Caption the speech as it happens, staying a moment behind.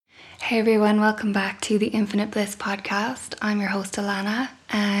Hey everyone, welcome back to the Infinite Bliss podcast. I'm your host Alana,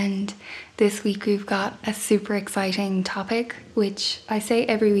 and this week we've got a super exciting topic, which I say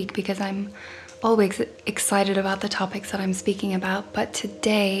every week because I'm always excited about the topics that I'm speaking about. But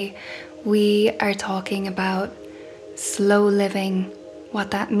today we are talking about slow living,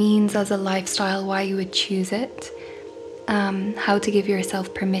 what that means as a lifestyle, why you would choose it, how to give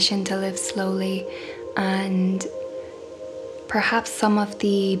yourself permission to live slowly, and perhaps some of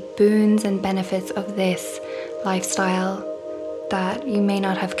the boons and benefits of this lifestyle that you may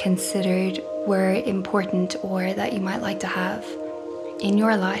not have considered were important or that you might like to have in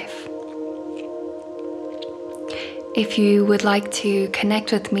your life. If you would like to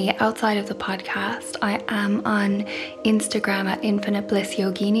connect with me outside of the podcast, I am on Instagram at Infinite Bliss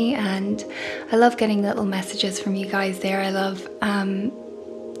Yogini, and I love getting little messages from you guys there. I love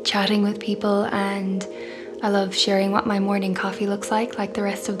chatting with people, and I love sharing what my morning coffee looks like the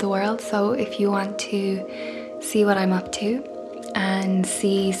rest of the world. So if you want to see what I'm up to and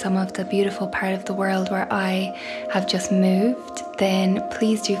see some of the beautiful part of the world where I have just moved, then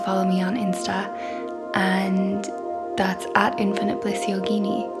please do follow me on Insta, and that's at Infinite Bliss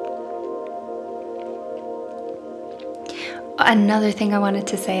Yogini. Another thing I wanted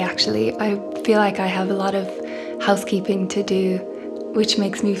to say, actually, I feel like I have a lot of housekeeping to do, which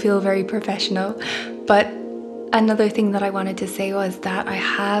makes me feel very professional, but another thing that I wanted to say was that I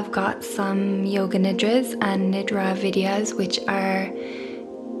have got some yoga nidras and nidra vidyas, which are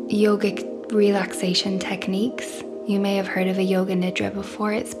yogic relaxation techniques. You may have heard of a yoga nidra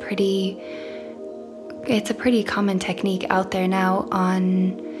before. It's a pretty common technique out there now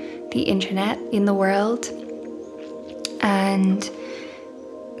on the internet in the world. And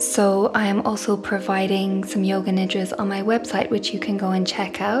so I am also providing some yoga nidras on my website, which you can go and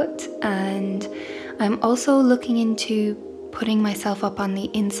check out. And I'm also looking into putting myself up on the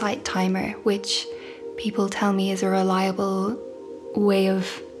Insight Timer, which people tell me is a reliable way of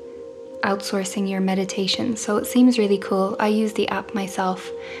outsourcing your meditation. So it seems really cool. I use the app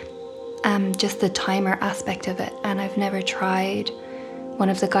myself, just the timer aspect of it. And I've never tried one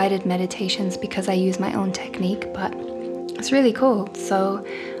of the guided meditations because I use my own technique, but it's really cool. So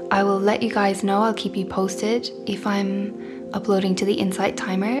I will let you guys know. I'll keep you posted if I'm uploading to the Insight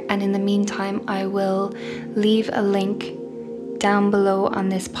Timer, and in the meantime I will leave a link down below on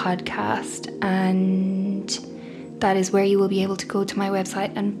this podcast, and that is where you will be able to go to my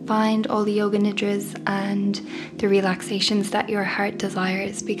website and find all the yoga nidras and the relaxations that your heart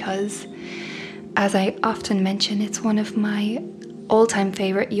desires, because as I often mention, it's one of my all-time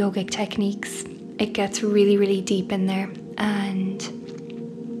favorite yogic techniques. It gets really, really deep in there, and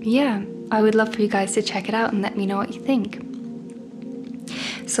yeah, I would love for you guys to check it out and let me know what you think.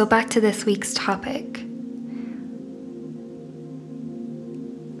 So back to this week's topic.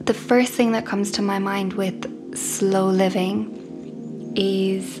 The first thing that comes to my mind with slow living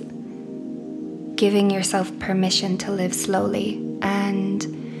is giving yourself permission to live slowly. And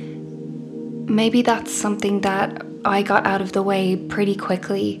maybe that's something that I got out of the way pretty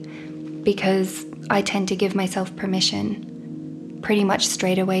quickly, because I tend to give myself permission pretty much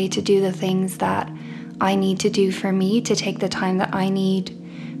straight away to do the things that I need to do for me, to take the time that I need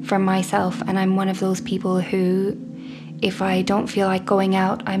for myself. And I'm one of those people who, if I don't feel like going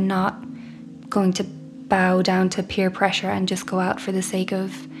out, I'm not going to bow down to peer pressure and just go out for the sake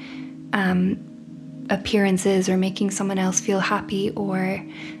of appearances or making someone else feel happy or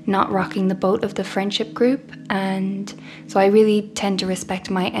not rocking the boat of the friendship group. And so I really tend to respect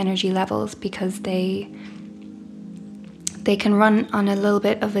my energy levels, because they can run on a little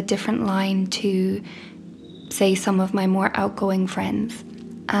bit of a different line to, say, some of my more outgoing friends.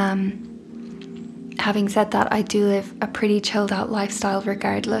 Having said that, I do live a pretty chilled out lifestyle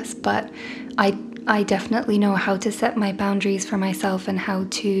regardless, but I definitely know how to set my boundaries for myself and how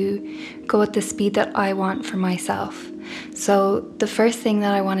to go at the speed that I want for myself. So the first thing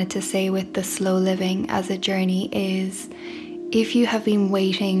that I wanted to say with the slow living as a journey is, if you have been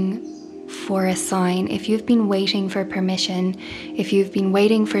waiting for a sign, if you've been waiting for permission, if you've been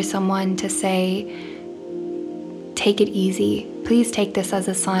waiting for someone to say, take it easy, please take this as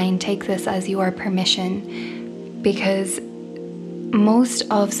a sign, take this as your permission, because most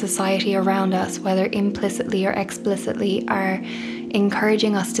of society around us, whether implicitly or explicitly, are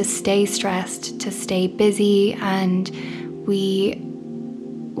encouraging us to stay stressed, to stay busy, and we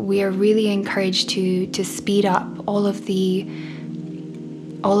are really encouraged to speed up all of the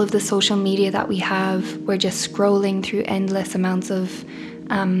social media that we have. We're just scrolling through endless amounts of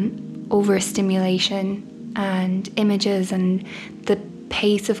overstimulation and images, and the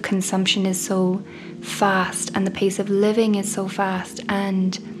pace of consumption is so fast and the pace of living is so fast,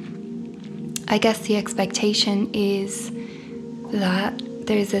 and I guess the expectation is that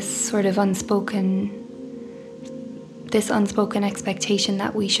there's this sort of unspoken expectation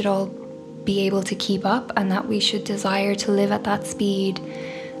that we should all be able to keep up, and that we should desire to live at that speed.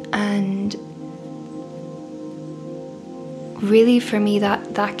 And really, for me,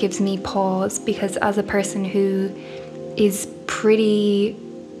 that gives me pause, because as a person who is pretty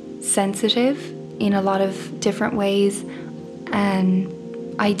sensitive in a lot of different ways,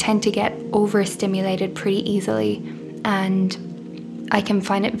 I tend to get overstimulated pretty easily, and I can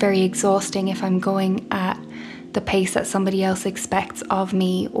find it very exhausting if I'm going at the pace that somebody else expects of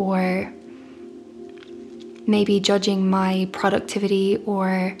me, or maybe judging my productivity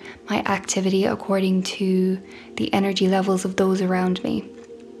or my activity according to the energy levels of those around me.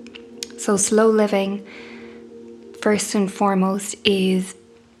 So slow living, first and foremost, is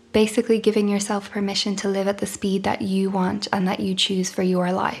basically giving yourself permission to live at the speed that you want and that you choose for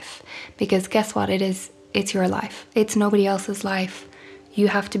your life. Because guess what? It's your life. It's nobody else's life. You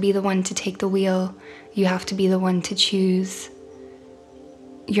have to be the one to take the wheel. You have to be the one to choose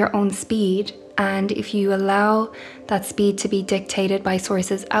your own speed. And if you allow that speed to be dictated by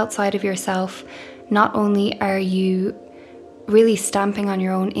sources outside of yourself, not only are you really stamping on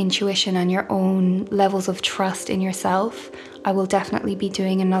your own intuition and your own levels of trust in yourself. I will definitely be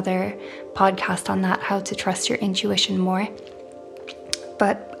doing another podcast on that, how to trust your intuition more.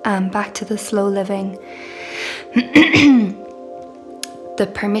 But back to the slow living. The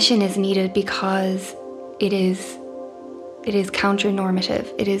permission is needed because it is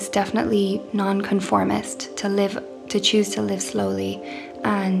counter-normative. It is definitely non-conformist to choose to live slowly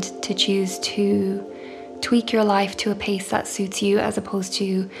and to choose to tweak your life to a pace that suits you, as opposed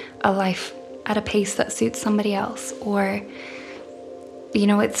to a life at a pace that suits somebody else. Or,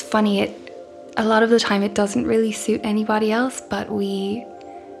 it's funny, a lot of the time it doesn't really suit anybody else, but we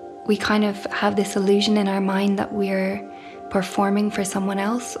kind of have this illusion in our mind that we're performing for someone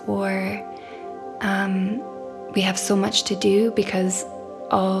else, or we have so much to do because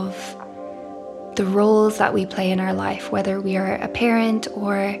of the roles that we play in our life, whether we are a parent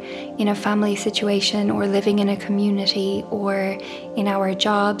or in a family situation or living in a community or in our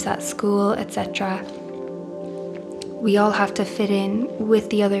jobs at school, etc. We all have to fit in with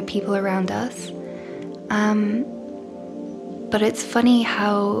the other people around us. But it's funny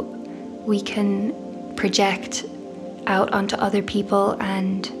how we can project out onto other people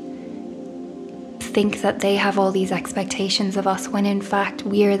and think that they have all these expectations of us, when in fact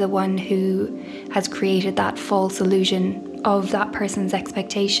we are the one who has created that false illusion of that person's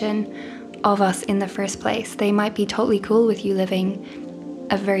expectation of us in the first place. They might be totally cool with you living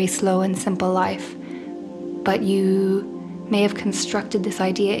a very slow and simple life, but you may have constructed this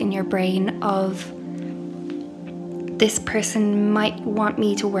idea in your brain of, this person might want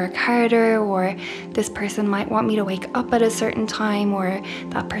me to work harder, or this person might want me to wake up at a certain time, or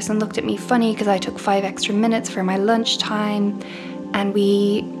that person looked at me funny because I took 5 extra minutes for my lunchtime. And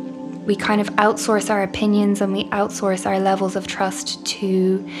we kind of outsource our opinions, and we outsource our levels of trust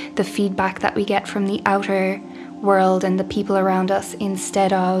to the feedback that we get from the outer world and the people around us,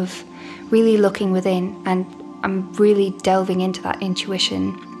 instead of really looking within. And I'm really delving into that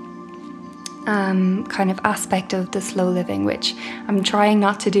intuition kind of aspect of the slow living, which I'm trying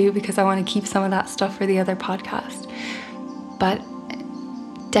not to do because I want to keep some of that stuff for the other podcast. But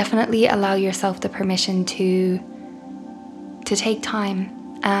definitely allow yourself the permission to take time.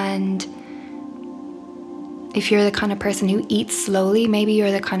 And if you're the kind of person who eats slowly, maybe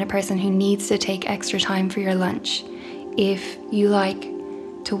you're the kind of person who needs to take extra time for your lunch. If you like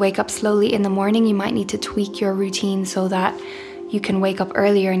to wake up slowly in the morning, you might need to tweak your routine so that you can wake up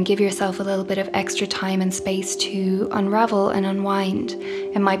earlier and give yourself a little bit of extra time and space to unravel and unwind.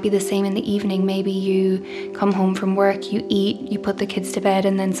 It might be the same in the evening. Maybe you come home from work, you eat, you put the kids to bed,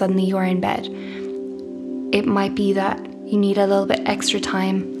 and then suddenly you're in bed. It might be that you need a little bit extra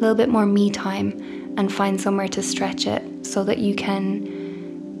time, a little bit more me time, and find somewhere to stretch it so that you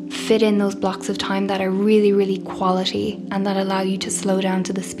can fit in those blocks of time that are really, really quality and that allow you to slow down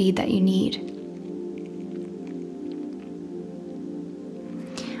to the speed that you need.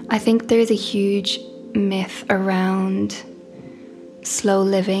 I think there's a huge myth around slow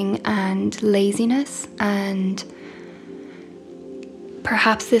living and laziness, and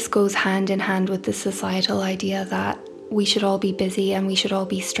perhaps this goes hand in hand with the societal idea that we should all be busy and we should all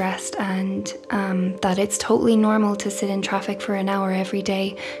be stressed, and that it's totally normal to sit in traffic for an hour every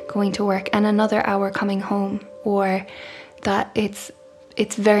day going to work and another hour coming home, or that it's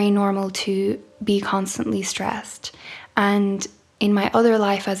very normal to be constantly stressed. And in my other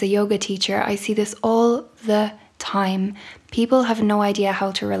life as a yoga teacher, I see this all the time. People have no idea how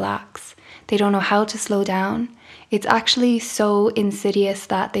to relax. they don't know how to slow down. It's actually so insidious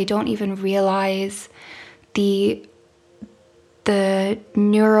that they don't even realize the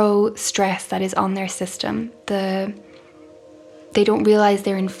neuro stress that is on their system. They don't realize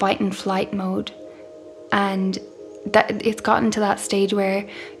they're in fight and flight mode, and that it's gotten to that stage where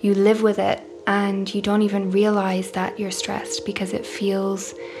you live with it and you don't even realize that you're stressed because it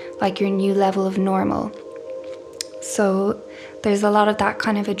feels like your new level of normal. So there's a lot of that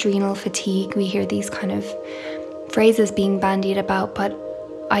kind of adrenal fatigue. We hear these kind of phrases being bandied about, but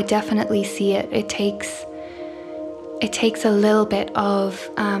I definitely see it. It takes a little bit of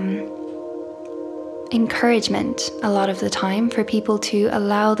encouragement a lot of the time for people to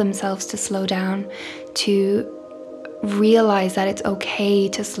allow themselves to slow down, to realize that it's okay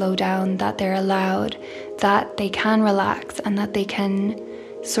to slow down, that they're allowed, that they can relax, and that they can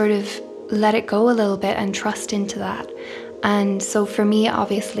sort of let it go a little bit and trust into that. And so for me,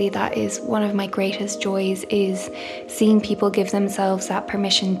 obviously, that is one of my greatest joys, is seeing people give themselves that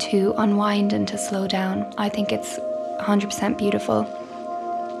permission to unwind and to slow down. I think it's 100% beautiful.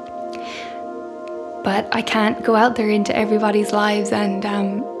 But I can't go out there into everybody's lives and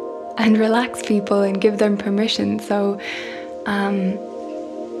relax people and give them permission. So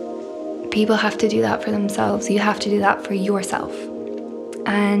people have to do that for themselves. You have to do that for yourself.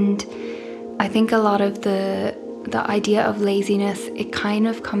 And I think a lot of the idea of laziness, it kind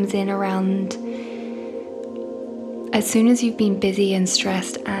of comes in around as soon as you've been busy and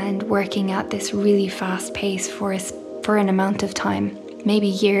stressed and working at this really fast pace for an amount of time, maybe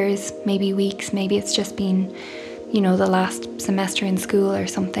years, maybe weeks, maybe it's just been, the last semester in school or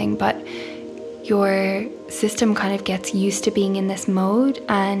something, but your system kind of gets used to being in this mode.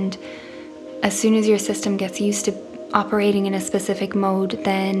 And as soon as your system gets used to operating in a specific mode,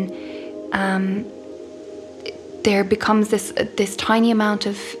 then there becomes this tiny amount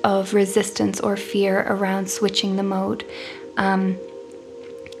of resistance or fear around switching the mode.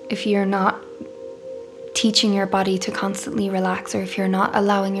 If you're not teaching your body to constantly relax, or if you're not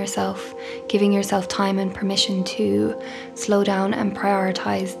giving yourself time and permission to slow down and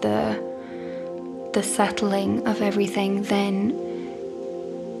prioritize the settling of everything, then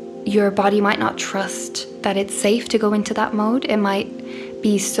your body might not trust that it's safe to go into that mode. It might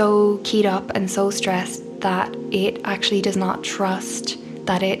be so keyed up and so stressed that it actually does not trust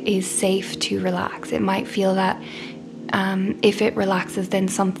that it is safe to relax. It might feel that if it relaxes, then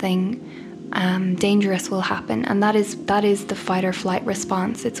something dangerous will happen. And that is the fight or flight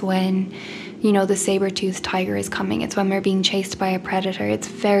response. It's when, the saber-toothed tiger is coming. It's when we're being chased by a predator. It's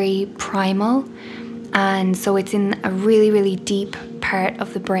very primal. And so it's in a really, really deep part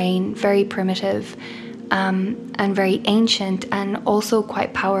of the brain, very primitive, and very ancient, and also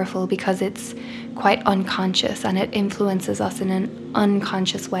quite powerful because it's quite unconscious and it influences us in an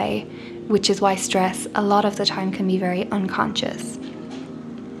unconscious way, which is why stress a lot of the time can be very unconscious.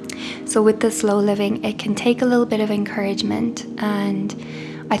 So with the slow living, it can take a little bit of encouragement, and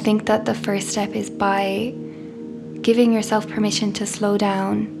I think that the first step is by giving yourself permission to slow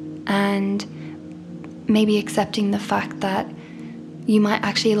down and maybe accepting the fact that you might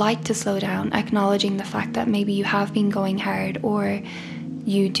actually like to slow down, acknowledging the fact that maybe you have been going hard or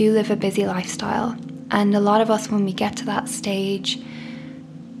you do live a busy lifestyle. And a lot of us, when we get to that stage,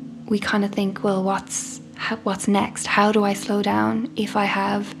 we kind of think, well, what's next? How do I slow down if I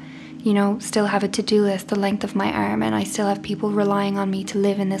have, still have a to-do list the length of my arm, and I still have people relying on me to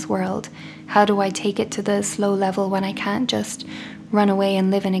live in this world? How do I take it to the slow level when I can't just run away and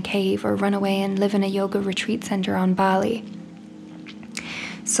live in a cave, or run away and live in a yoga retreat center on Bali?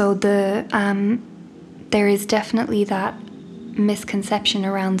 So there is definitely that misconception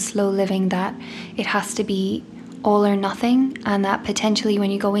around slow living, that it has to be all or nothing, and that potentially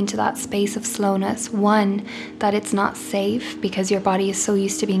when you go into that space of slowness, one, that it's not safe because your body is so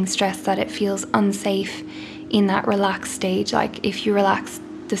used to being stressed that it feels unsafe in that relaxed stage. Like if you relax,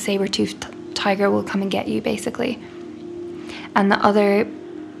 the saber-toothed tiger will come and get you, basically. And the other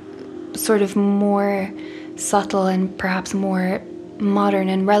sort of more subtle and perhaps more modern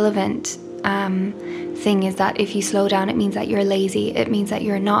and relevant thing is that if you slow down, it means that you're lazy. It means that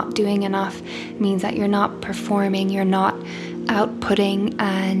you're not doing enough. It means that you're not performing, you're not outputting,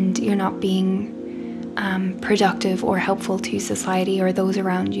 and you're not being productive or helpful to society or those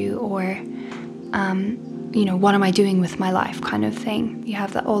around you, or what am I doing with my life kind of thing. You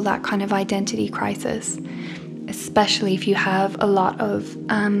have all that kind of identity crisis, especially if you have a lot of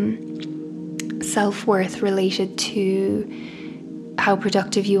self-worth related to how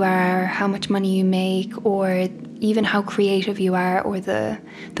productive you are, how much money you make, or even how creative you are, or the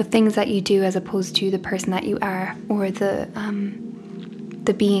things that you do as opposed to the person that you are, or the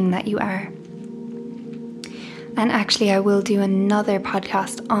being that you are. And actually, I will do another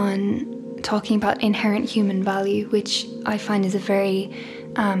podcast on talking about inherent human value, which I find is a very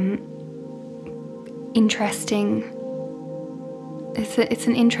interesting. It's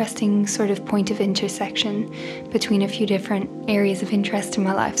an interesting sort of point of intersection between a few different areas of interest in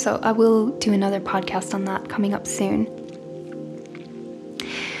my life. So I will do another podcast on that coming up soon.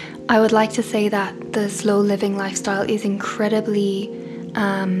 I would like to say that the slow living lifestyle is incredibly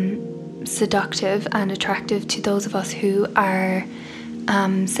seductive and attractive to those of us who are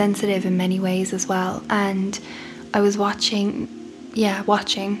sensitive in many ways as well. And I was watching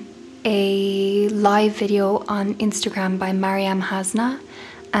a live video on Instagram by Mariam Hasna,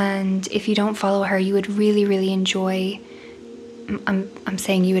 and if you don't follow her, you would really enjoy. I'm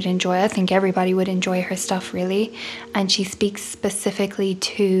saying you would enjoy. I think everybody would enjoy her stuff, really. And she speaks specifically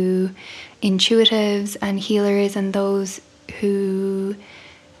to intuitives and healers and those who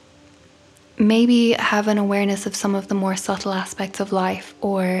maybe have an awareness of some of the more subtle aspects of life,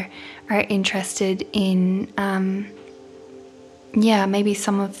 or are interested in maybe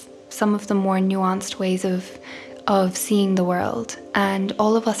some of the more nuanced ways of seeing the world. And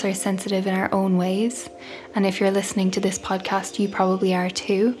all of us are sensitive in our own ways, and if you're listening to this podcast, you probably are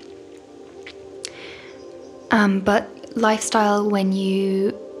too. But lifestyle, when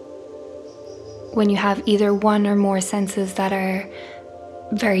you have either one or more senses that are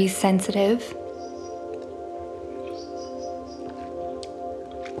very sensitive,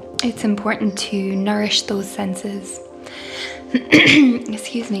 it's important to nourish those senses.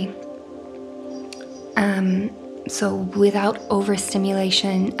 Excuse me. So without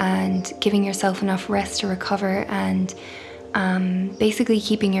overstimulation, and giving yourself enough rest to recover, and basically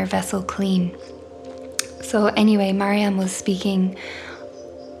keeping your vessel clean. So anyway, Mariam was speaking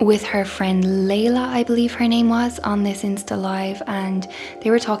with her friend Layla, I believe her name was, on this Insta Live, and they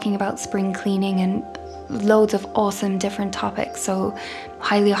were talking about spring cleaning and loads of awesome different topics. So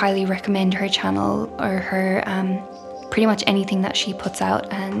highly recommend her channel, or her pretty much anything that she puts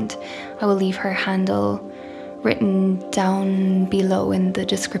out, and I will leave her handle written down below in the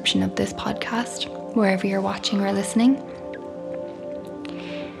description of this podcast, wherever you're watching or listening.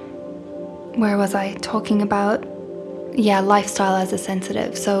 Where was I talking about? Lifestyle as a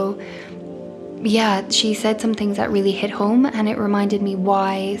sensitive. So she said some things that really hit home, and it reminded me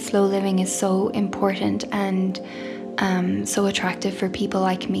why slow living is so important and so attractive for people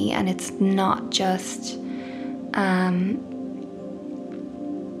like me. And it's not just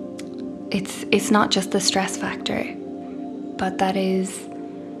it's not just the stress factor, but that is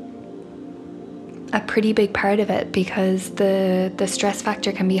a pretty big part of it, because the stress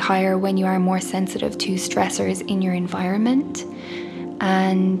factor can be higher when you are more sensitive to stressors in your environment.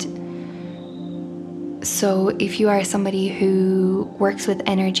 And so if you are somebody who works with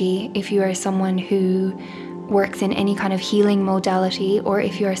energy, if you are someone who works in any kind of healing modality, or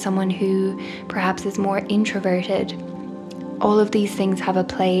if you are someone who perhaps is more introverted, all of these things have a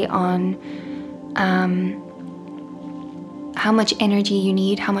play on how much energy you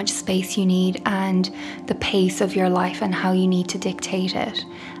need, how much space you need, and the pace of your life and how you need to dictate it.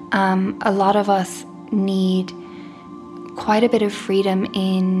 A lot of us need quite a bit of freedom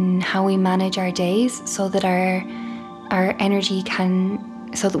in how we manage our days, so that our energy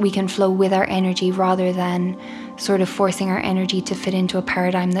so that we can flow with our energy, rather than sort of forcing our energy to fit into a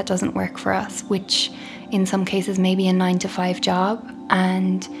paradigm that doesn't work for us, which in some cases may be a 9-to-5 job,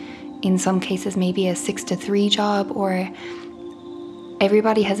 and in some cases maybe a 6-to-3 job, or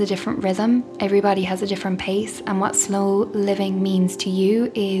everybody has a different rhythm, everybody has a different pace, and what slow living means to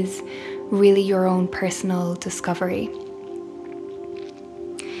you is really your own personal discovery.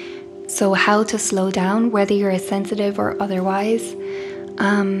 So how to slow down, whether you're a sensitive or otherwise.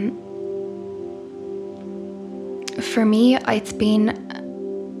 For me, it's been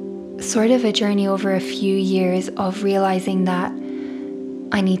sort of a journey over a few years of realizing that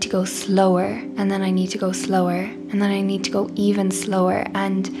I need to go slower, and then I need to go slower, and then I need to go even slower.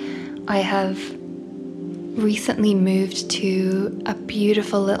 And I have recently moved to a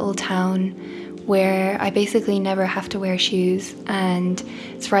beautiful little town where I basically never have to wear shoes, and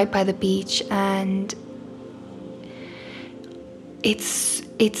it's right by the beach, and it's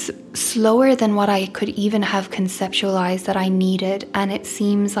slower than what I could even have conceptualized that I needed. And it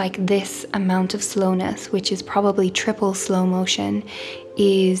seems like this amount of slowness, which is probably triple slow motion,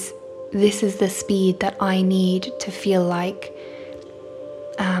 is the speed that I need to feel like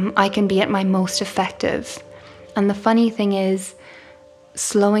I can be at my most effective. And the funny thing is,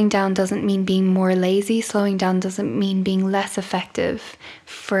 slowing down doesn't mean being more lazy. Slowing down doesn't mean being less effective.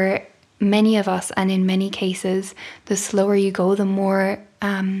 For many of us, and in many cases, the slower you go, the more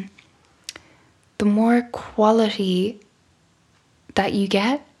the more quality that you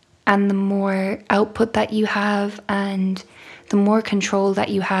get, and the more output that you have, and the more control that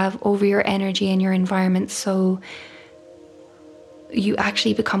you have over your energy and your environment. So you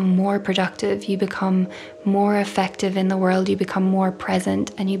actually become more productive, you become more effective in the world, you become more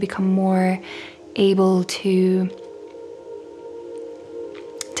present, and you become more able to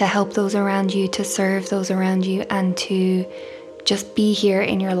help those around you, to serve those around you, and to just be here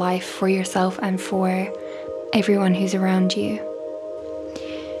in your life for yourself and for everyone who's around you.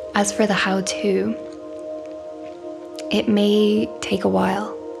 As for the how-to, it may take a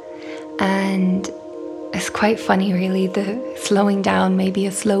while, and it's quite funny really. The slowing down may be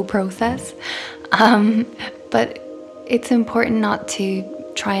a slow process, but it's important not to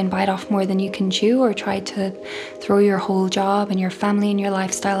try and bite off more than you can chew, or try to throw your whole job and your family and your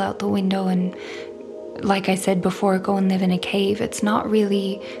lifestyle out the window and, like I said before, go and live in a cave. It's not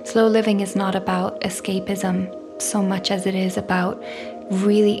really, slow living is not about escapism so much as it is about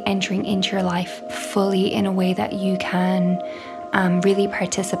really entering into your life fully in a way that you can really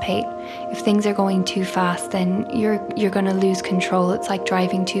participate. If things are going too fast, then you're going to lose control. It's like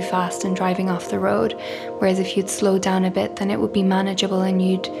driving too fast and driving off the road. Whereas if you'd slow down a bit, then it would be manageable and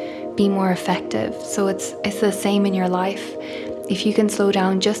you'd be more effective. So it's the same in your life. If you can slow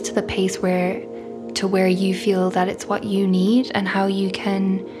down just to the pace where you feel that it's what you need and how you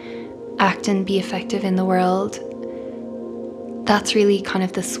can act and be effective in the world, that's really kind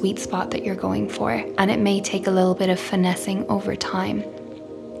of the sweet spot that you're going for, and it may take a little bit of finessing over time.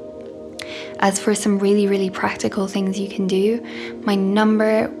 As for some really, really practical things you can do, my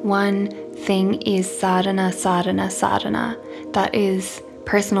number one thing is sadhana, sadhana, sadhana. That is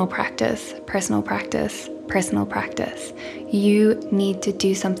personal practice, personal practice, personal practice. You need to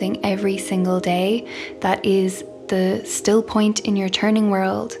do something every single day that is the still point in your turning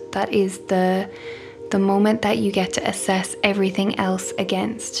world, that is the moment that you get to assess everything else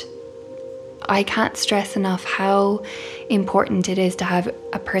against. I can't stress enough how important it is to have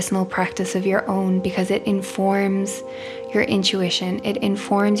a personal practice of your own, because it informs your intuition, it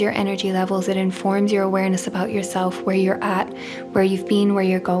informs your energy levels, it informs your awareness about yourself, where you're at, where you've been, where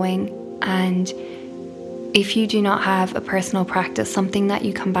you're going. And if you do not have a personal practice, something that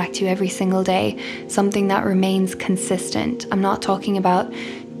you come back to every single day, something that remains consistent, I'm not talking about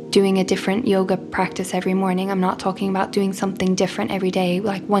doing a different yoga practice every morning. I'm not talking about doing something different every day.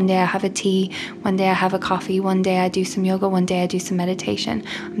 Like one day I have a tea, one day I have a coffee, one day I do some yoga, one day I do some meditation.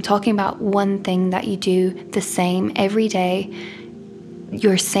 I'm talking about one thing that you do the same every day,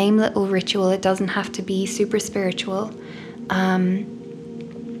 your same little ritual. It doesn't have to be super spiritual. But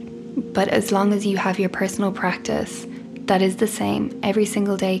as long as you have your personal practice that is the same every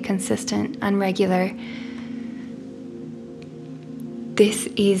single day, consistent and regular, this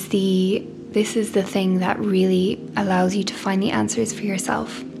is the thing that really allows you to find the answers for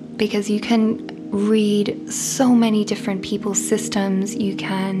yourself. Because you can read so many different people's systems, you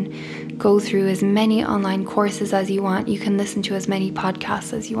can go through as many online courses as you want, you can listen to as many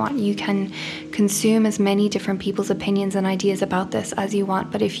podcasts as you want, you can consume as many different people's opinions and ideas about this as you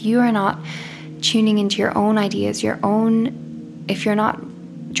want. But if you are not tuning into your own ideas, if you're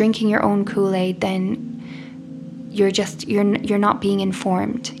not drinking your own Kool-Aid, then you're not being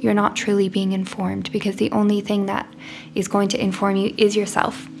informed. You're not truly being informed, because the only thing that is going to inform you is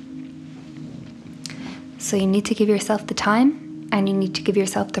yourself. So you need to give yourself the time, and you need to give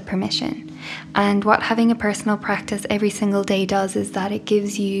yourself the permission. And what having a personal practice every single day does is that it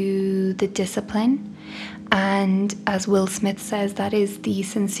gives you the discipline. And as Will Smith says, that is the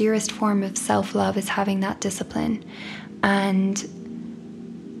sincerest form of self-love, is having that discipline. And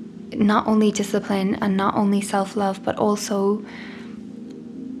not only discipline and not only self-love, but also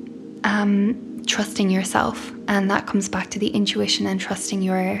trusting yourself. And that comes back to the intuition and trusting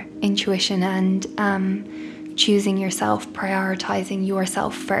your intuition and choosing yourself, prioritizing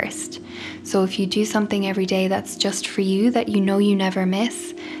yourself first. So if you do something every day that's just for you, that you know you never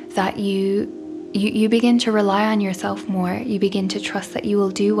miss, that you begin to rely on yourself more. You begin to trust that you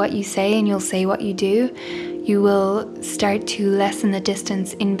will do what you say and you'll say what you do. You will start to lessen the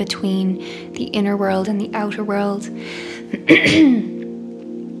distance in between the inner world and the outer world.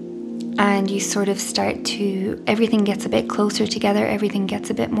 And you sort of start to, everything gets a bit closer together, everything gets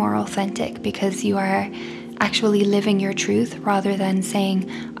a bit more authentic, because you are actually living your truth rather than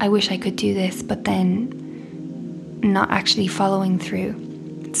saying, I wish I could do this, but then not actually following through.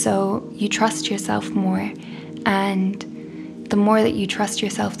 So you trust yourself more, and the more that you trust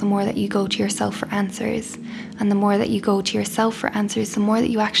yourself, the more that you go to yourself for answers. And the more that you go to yourself for answers, the more that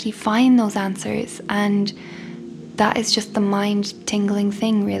you actually find those answers. And that is just the mind-tingling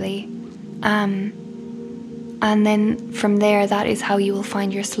thing, really. And then from there, that is how you will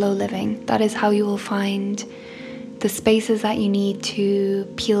find your slow living. That is how you will find the spaces that you need to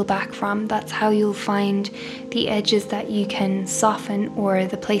peel back from. That's how you'll find the edges that you can soften, or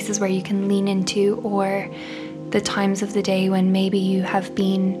the places where you can lean into, or the times of the day when maybe you have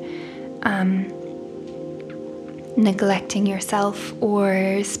been neglecting yourself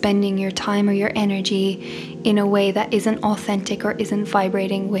or spending your time or your energy in a way that isn't authentic or isn't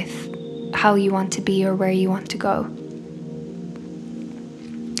vibrating with how you want to be or where you want to go.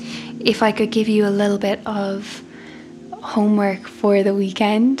 If I could give you a little bit of homework for the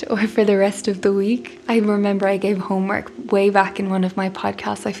weekend or for the rest of the week. I remember I gave homework way back in one of my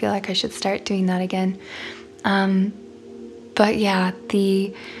podcasts. I feel like I should start doing that again. But yeah,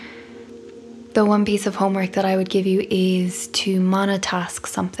 the one piece of homework that I would give you is to monotask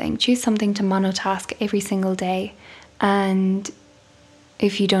something. Choose something to monotask every single day. And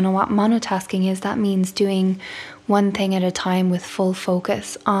if you don't know what monotasking is, that means doing one thing at a time with full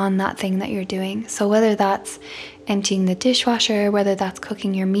focus on that thing that you're doing. So whether that's emptying the dishwasher, whether that's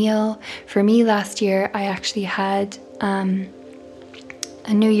cooking your meal. For me, last year, I actually had a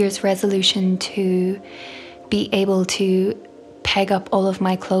New Year's resolution to be able to peg up all of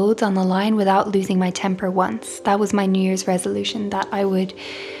my clothes on the line without losing my temper once. That was my New Year's resolution, that I would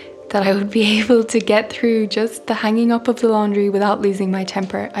be able to get through just the hanging up of the laundry without losing my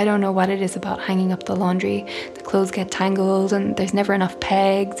temper. I don't know what it is about hanging up the laundry. The clothes get tangled and there's never enough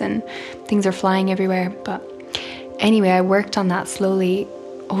pegs and things are flying everywhere. But anyway, I worked on that slowly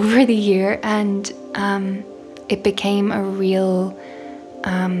over the year, and it became a real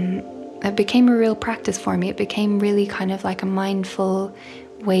practice for me. It became really kind of like a mindful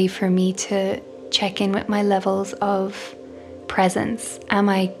way for me to check in with my levels of presence. Am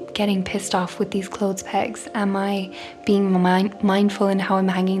I getting pissed off with these clothes pegs? Am I being mindful in how I'm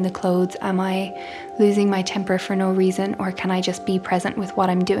hanging the clothes? Am I losing my temper for no reason, or can I just be present with what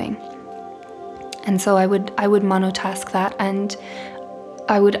I'm doing? And so I would monotask that, and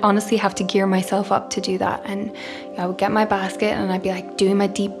I would honestly have to gear myself up to do that. And I would get my basket and I'd be like doing my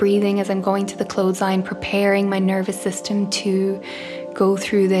deep breathing as I'm going to the clothesline, preparing my nervous system to go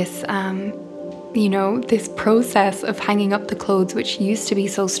through this this process of hanging up the clothes, which used to be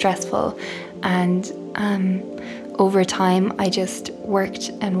so stressful. And over time, I just worked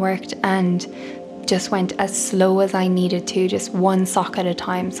and just went as slow as I needed to, just one sock at a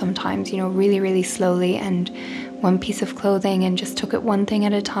time sometimes, really, really slowly, and one piece of clothing, and just took it one thing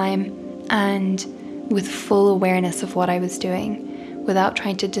at a time, and with full awareness of what I was doing, without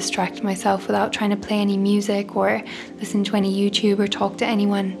trying to distract myself, without trying to play any music or listen to any YouTube or talk to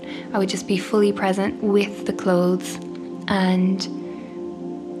anyone. I would just be fully present with the clothes. And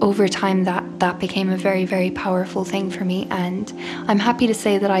over time, that became a very, very powerful thing for me. And I'm happy to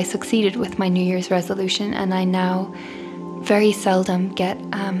say that I succeeded with my New Year's resolution, and I now very seldom get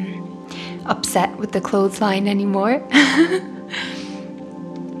upset with the clothesline anymore.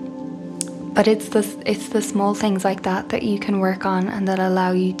 But it's the small things like that you can work on, and that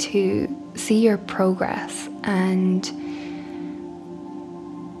allow you to see your progress, and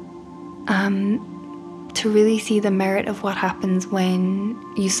to really see the merit of what happens when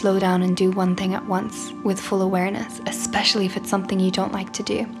you slow down and do one thing at once with full awareness, especially if it's something you don't like to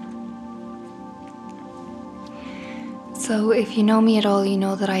do. So if you know me at all, you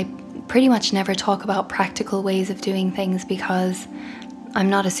know that I pretty much never talk about practical ways of doing things, because I'm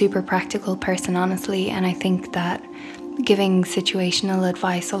not a super practical person, honestly, and I think that giving situational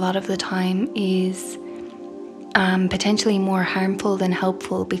advice a lot of the time is potentially more harmful than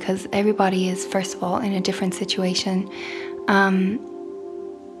helpful, because everybody is, first of all, in a different situation, and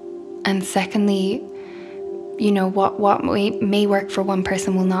secondly, what may work for one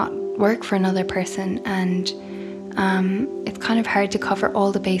person will not work for another person, and it's kind of hard to cover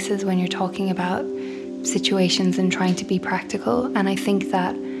all the bases when you're talking about situations and trying to be practical. And I think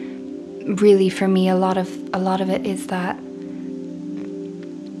that really, for me, a lot of it is that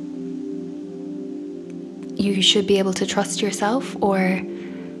you should be able to trust yourself, or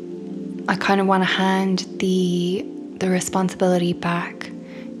I kind of want to hand the responsibility back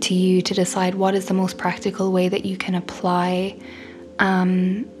to you to decide what is the most practical way that you can apply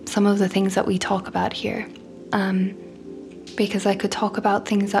some of the things that we talk about here. Because I could talk about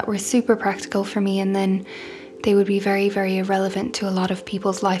things that were super practical for me, and then they would be very, very irrelevant to a lot of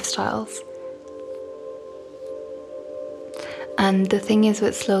people's lifestyles. And the thing is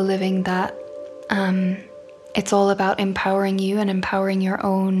with slow living that it's all about empowering you and empowering your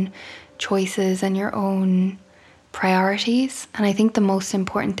own choices and your own priorities. And I think the most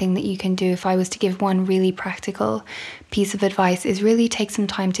important thing that you can do, if I was to give one really practical piece of advice, is really take some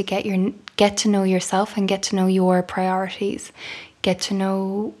time to get to know yourself and get to know your priorities. Get to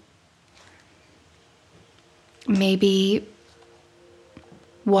know maybe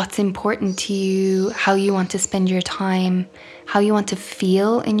what's important to you, how you want to spend your time, how you want to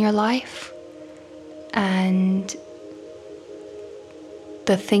feel in your life, and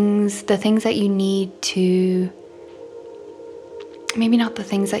the things that you need to, maybe not the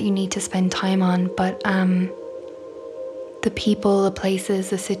things that you need to spend time on, but the people, the places,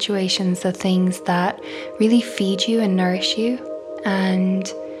 the situations, the things that really feed you and nourish you,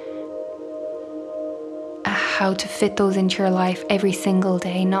 and how to fit those into your life every single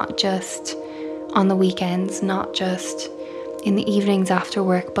day, not just on the weekends, not just in the evenings after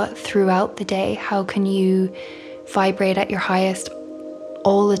work, but throughout the day. How can you vibrate at your highest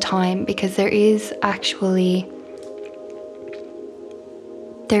all the time? Because there is actually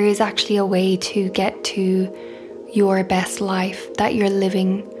a way to get to your best life that you're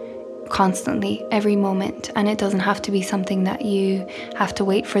living constantly, every moment. And it doesn't have to be something that you have to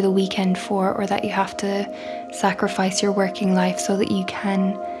wait for the weekend for, or that you have to sacrifice your working life so that you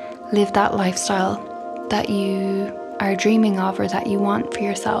can live that lifestyle that you are dreaming of or that you want for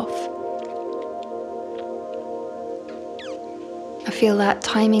yourself. I feel that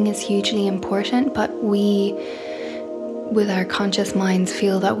timing is hugely important, but we, with our conscious minds,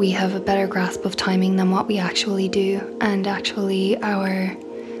 feel that we have a better grasp of timing than what we actually do. And actually, our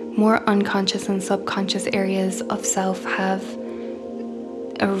more unconscious and subconscious areas of self have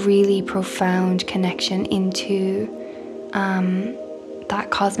a really profound connection into that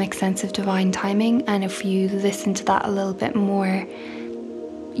cosmic sense of divine timing. And if you listen to that a little bit more,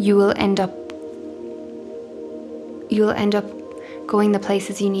 you will end up going the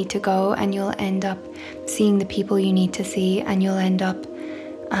places you need to go, and you'll end up seeing the people you need to see, and you'll end up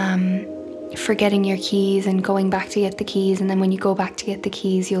forgetting your keys and going back to get the keys. And then when you go back to get the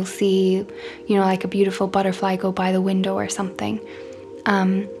keys, you'll see, like a beautiful butterfly go by the window or something.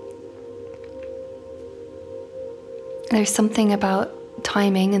 There's something about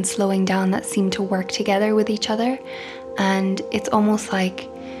timing and slowing down that seem to work together with each other. And it's almost like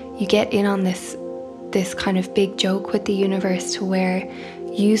you get in on this kind of big joke with the universe, to where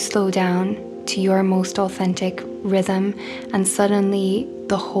you slow down to your most authentic rhythm, and suddenly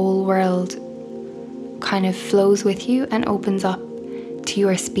the whole world kind of flows with you and opens up to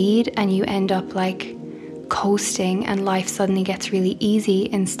your speed, and you end up like coasting, and life suddenly gets really easy,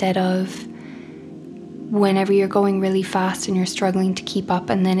 instead of whenever you're going really fast and you're struggling to keep up.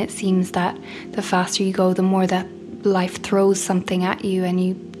 And then it seems that the faster you go, the more that life throws something at you,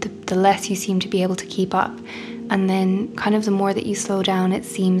 and the less you seem to be able to keep up. And then kind of the more that you slow down, it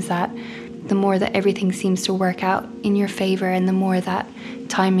seems that the more that everything seems to work out in your favor, and the more that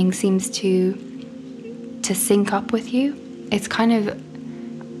timing seems to sync up with you. It's kind of,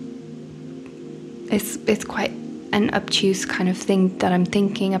 it's quite an obtuse kind of thing that I'm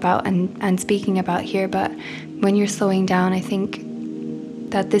thinking about and speaking about here, but when you're slowing down, I think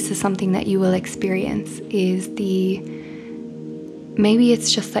that this is something that you will experience, is maybe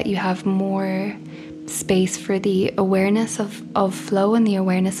it's just that you have more space for the awareness of flow and the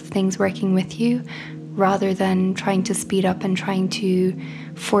awareness of things working with you, rather than trying to speed up and trying to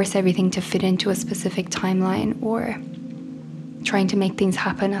force everything to fit into a specific timeline, or trying to make things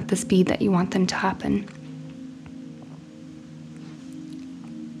happen at the speed that you want them to happen.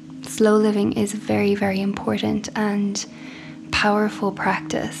 Slow living is very, very important and powerful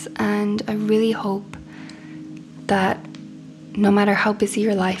practice, and I really hope that no matter how busy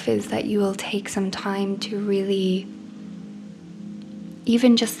your life is, that you will take some time to really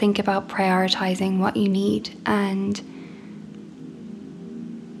even just think about prioritizing what you need, and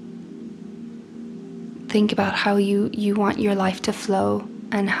think about how you want your life to flow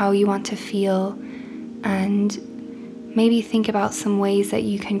and how you want to feel, and maybe think about some ways that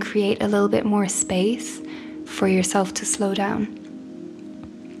you can create a little bit more space for yourself to slow down.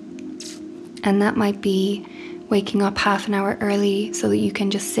 And that might be waking up half an hour early so that you can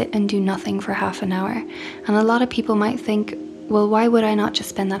just sit and do nothing for half an hour. And a lot of people might think, well, why would I not just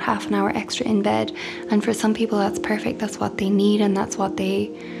spend that half an hour extra in bed? And for some people that's perfect. That's what they need, and that's what they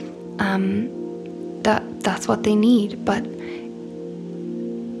that's what they need. But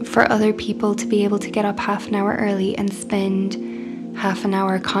for other people to be able to get up half an hour early and spend half an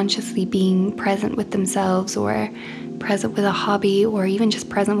hour consciously being present with themselves, or present with a hobby, or even just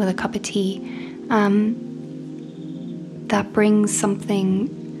present with a cup of tea, that brings something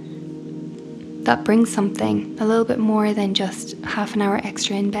a little bit more than just half an hour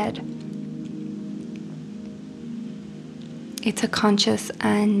extra in bed. it's a conscious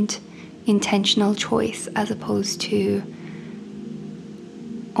and intentional choice, as opposed to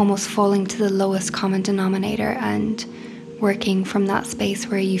almost falling to the lowest common denominator and working from that space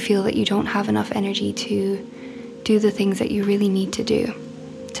where you feel that you don't have enough energy to do the things that you really need to do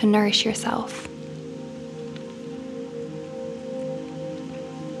to nourish yourself.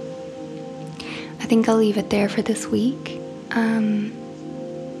 I think I'll leave it there for this week.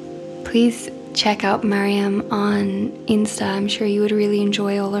 Please check out Mariam on Insta. I'm sure you would really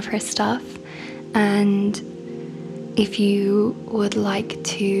enjoy all of her stuff. And if you would like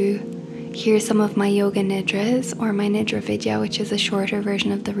to hear some of my yoga nidras or my nidra vidya, which is a shorter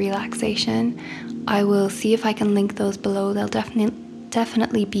version of the relaxation, I will see if I can link those below. They'll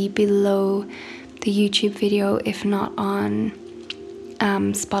definitely be below the YouTube video, if not on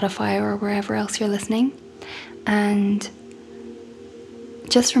Spotify or wherever else you're listening. And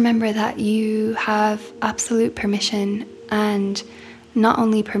just remember that you have absolute permission, and not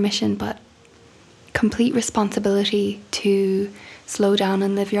only permission but complete responsibility to slow down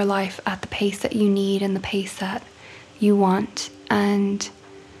and live your life at the pace that you need and the pace that you want. And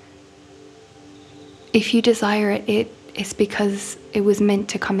if you desire it, it's because it was meant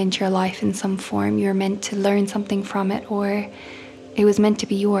to come into your life in some form. You're meant to learn something from it, or it was meant to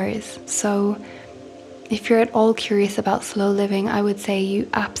be yours. So if you're at all curious about slow living, I would say you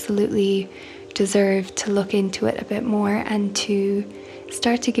absolutely deserve to look into it a bit more and to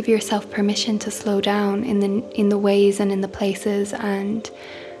start to give yourself permission to slow down in the ways and in the places and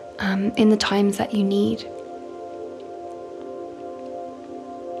in the times that you need.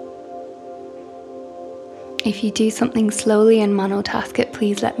 If you do something slowly and monotask it,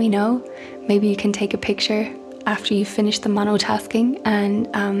 please let me know. Maybe you can take a picture after you finish the monotasking and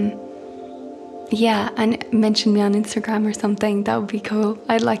and mention me on Instagram or something. That would be cool.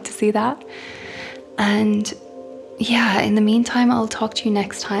 I'd like to see that. And in the meantime, I'll talk to you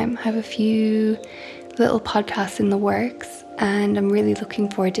next time. I have a few little podcasts in the works and I'm really looking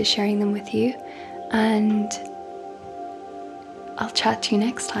forward to sharing them with you. And I'll chat to you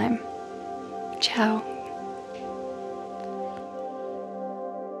next time. Ciao.